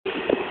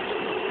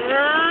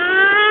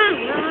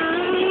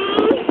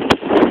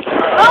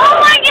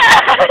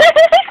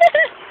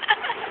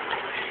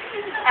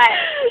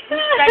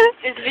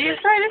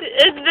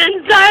It's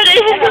been started.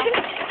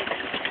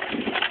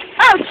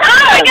 Oh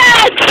my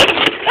God!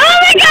 Oh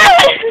my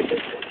God!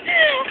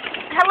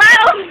 Hello?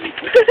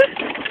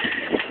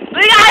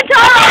 We got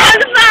Toto on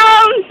the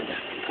phone!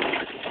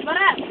 What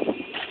up?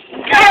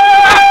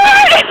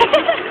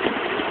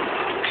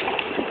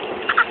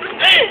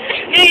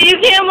 You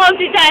can't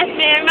multitask,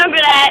 man. Remember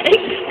that.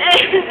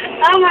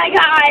 Oh my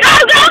God. Go,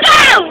 go, go!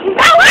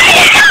 Go, where are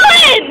you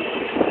going?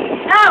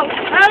 Oh,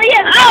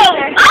 yes. Oh!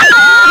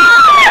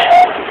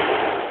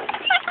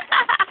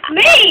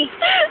 Me!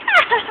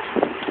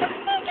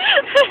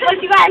 What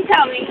you gotta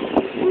tell me?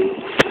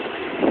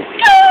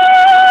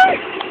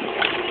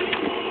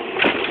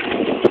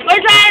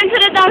 We're driving to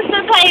the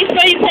dumpster place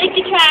where you take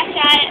your trash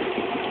at.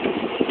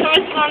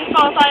 Someone's on the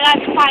phone, so I got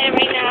to fire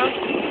right now.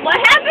 What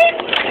happened?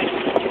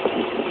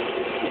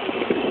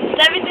 Is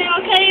everything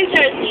okay in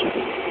Jersey?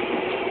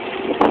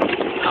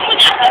 Oh my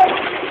God.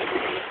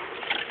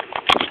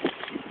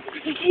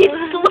 She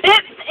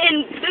slipped and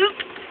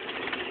pooped.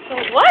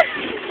 What?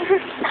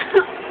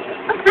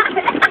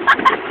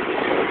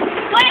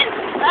 What?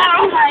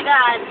 Oh my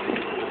God.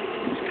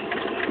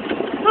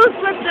 Who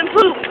slipped and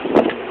pooped?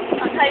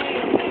 I'll tell you.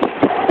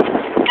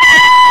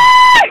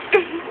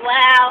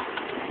 Wow.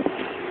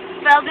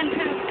 Spelled and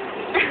pooped.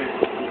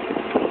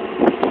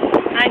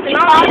 I can You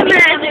only called me the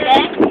other imagine.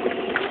 day?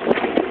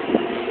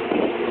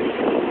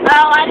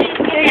 Oh, I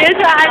didn't hear You're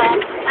that.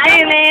 driving. Hey,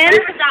 man.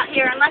 It's out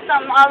here unless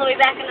I'm all the way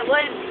back in the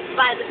woods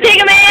by the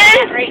Gigga,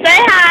 man. Say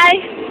hi.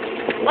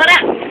 What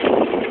up?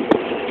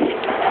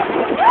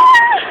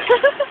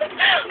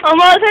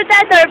 Almost hit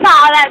that third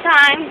pile that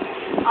time.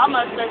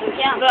 Almost doesn't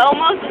count. But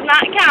almost does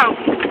not count.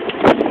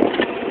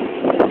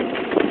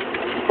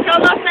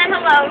 Cholo said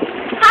hello.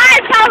 Hi,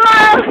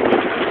 Cholo.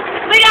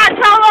 We got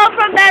Cholo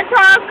from Bed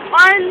Talk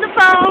on the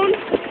phone.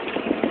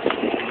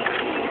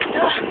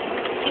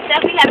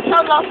 Except we have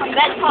Cholo from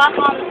Bed Talk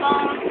on the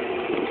phone.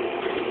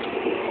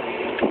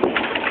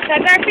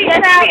 Check our feet.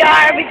 Yes, we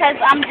are,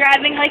 because I'm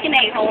driving like an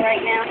a-hole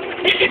right now.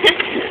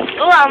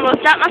 Oh, I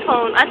almost dropped my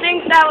phone. I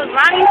think that was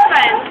Ronnie's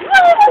friend.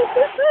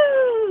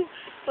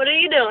 What are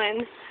you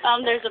doing?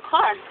 There's a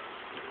car.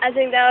 I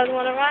think that was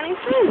one of Ronnie's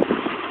friends.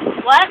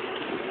 What?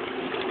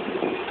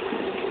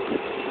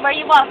 Where are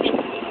you walking?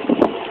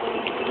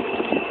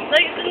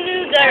 Look at the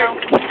new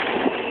dirt.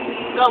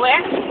 Go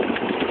where?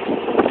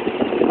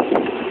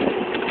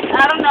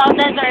 I don't know.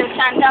 That's where I was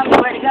trying to tell me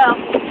where to go.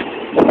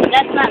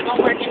 That's not going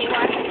to work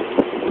anymore.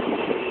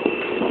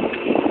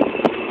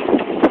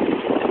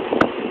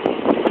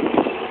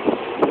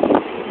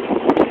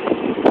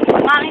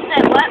 Mommy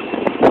said what?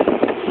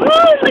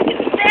 Woo, look at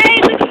the day,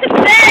 look at the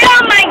day.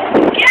 Oh my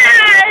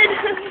God.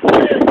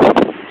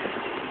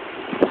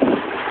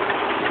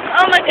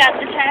 Oh my God,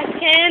 the trash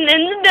can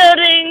in the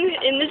building,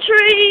 in the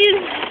trees.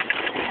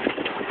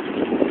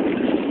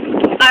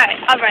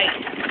 Alright.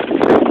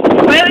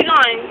 Where are we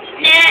going?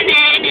 Nah.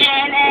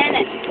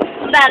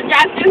 I'm about to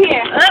drive through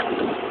here. Up.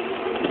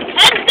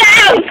 Head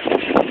down.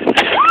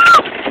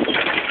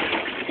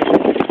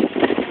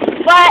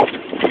 What?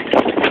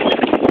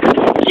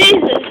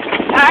 Jesus.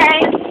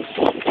 Alright.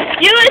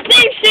 You would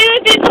think she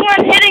would be the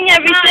one hitting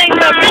everything,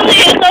 but really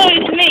it's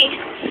always me.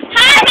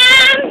 Hi,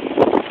 Mom!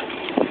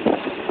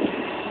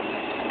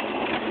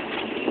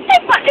 They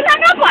fucking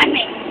hung up on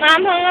me.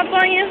 Mom hung up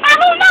on you? I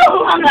don't know who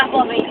hung up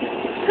on me.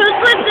 Who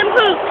slipped and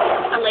pooped?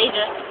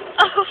 Elijah.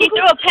 Oh. She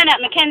threw a pin at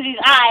Mackenzie's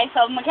eye,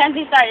 so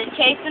Mackenzie started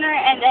chasing her,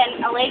 and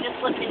then Elijah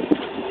slipped in.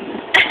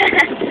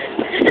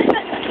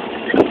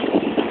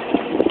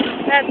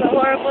 That's a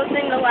horrible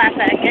thing to laugh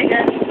at,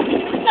 Gigga.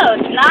 No,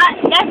 it's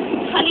not. That's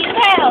funny as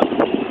hell.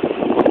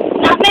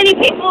 Not many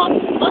people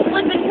will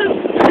slip and poop.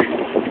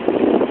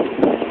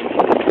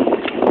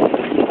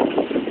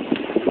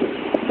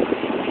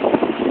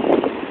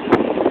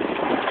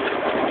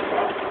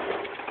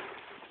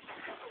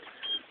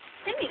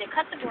 They need to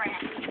cut the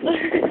grass.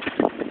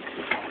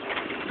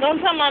 Don't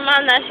tell my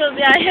mom that she'll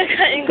be out here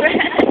cutting grass.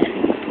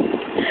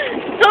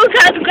 Don't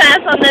cut grass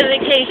on their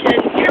vacation.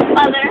 Your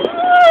mother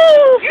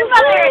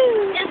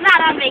is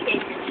not on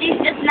vacation. She's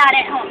just not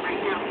at home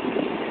right now.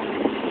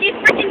 She's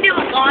freaking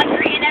doing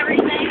laundry and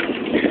everything.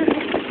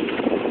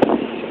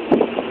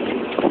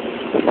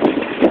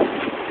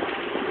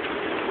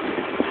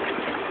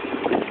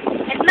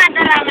 It's not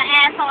that I'm an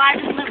asshole. I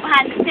just live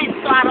behind the tent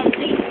so I don't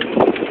see.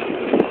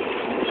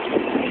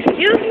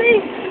 Excuse me?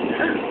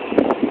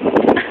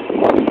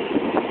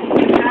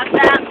 Shut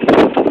up.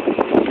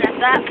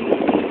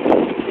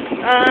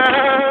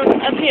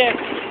 Up here.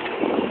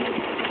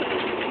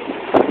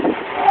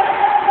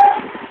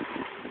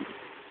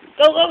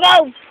 Go, go, go!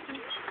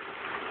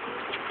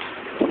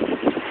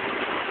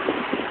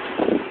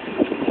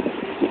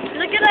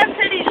 Look at our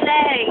pretty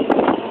leg.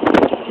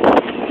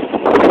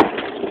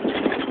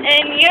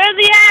 And you're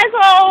the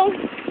asshole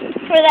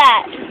for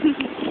that.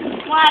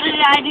 Why did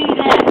I do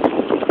that?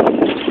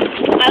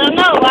 I don't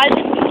know. Why did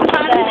you do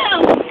that?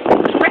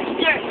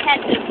 Register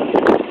catches.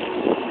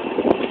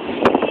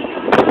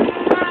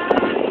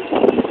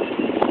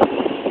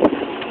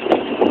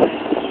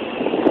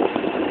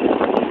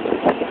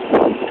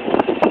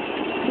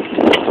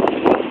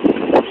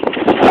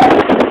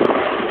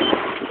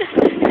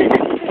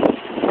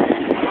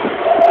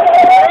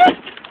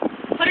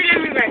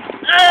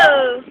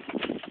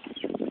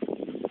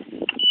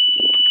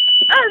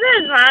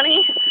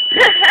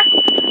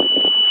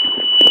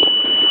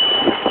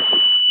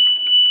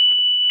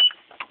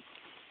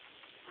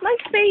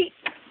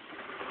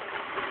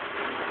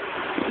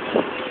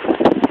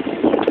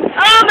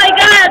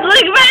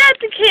 Look right at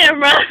the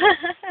camera.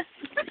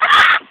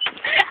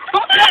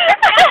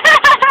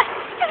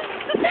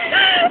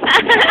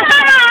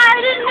 I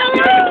didn't know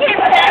there was a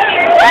camera down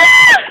here.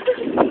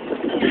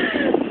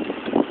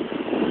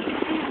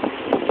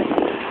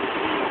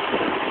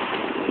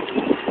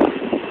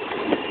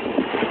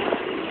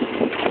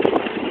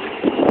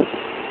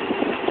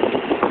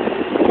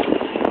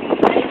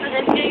 Ready for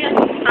this, Gigga?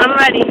 I'm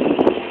ready.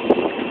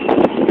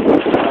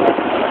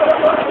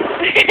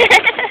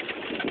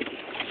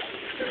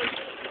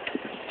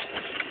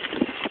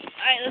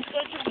 Alright, let's go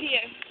to the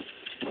pier.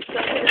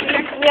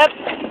 Yep.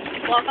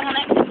 Walk on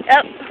it.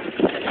 Yep.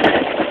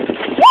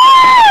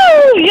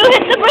 Woo! You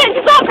hit the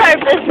bridges on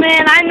purpose,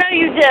 man. I know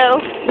you do.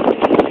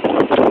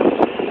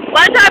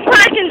 Watch our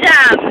parking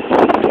job.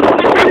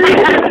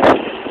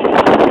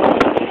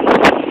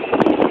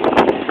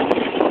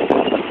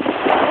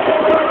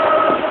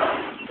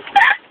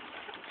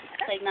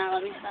 Like, now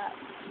let me stop.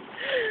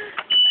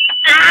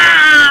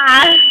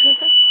 Ah!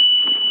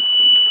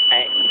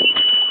 Right.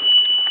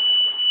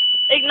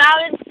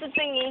 Acknowledge the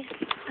thingy.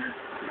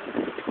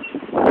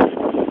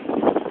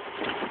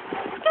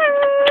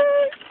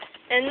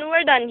 And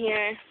we're done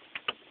here.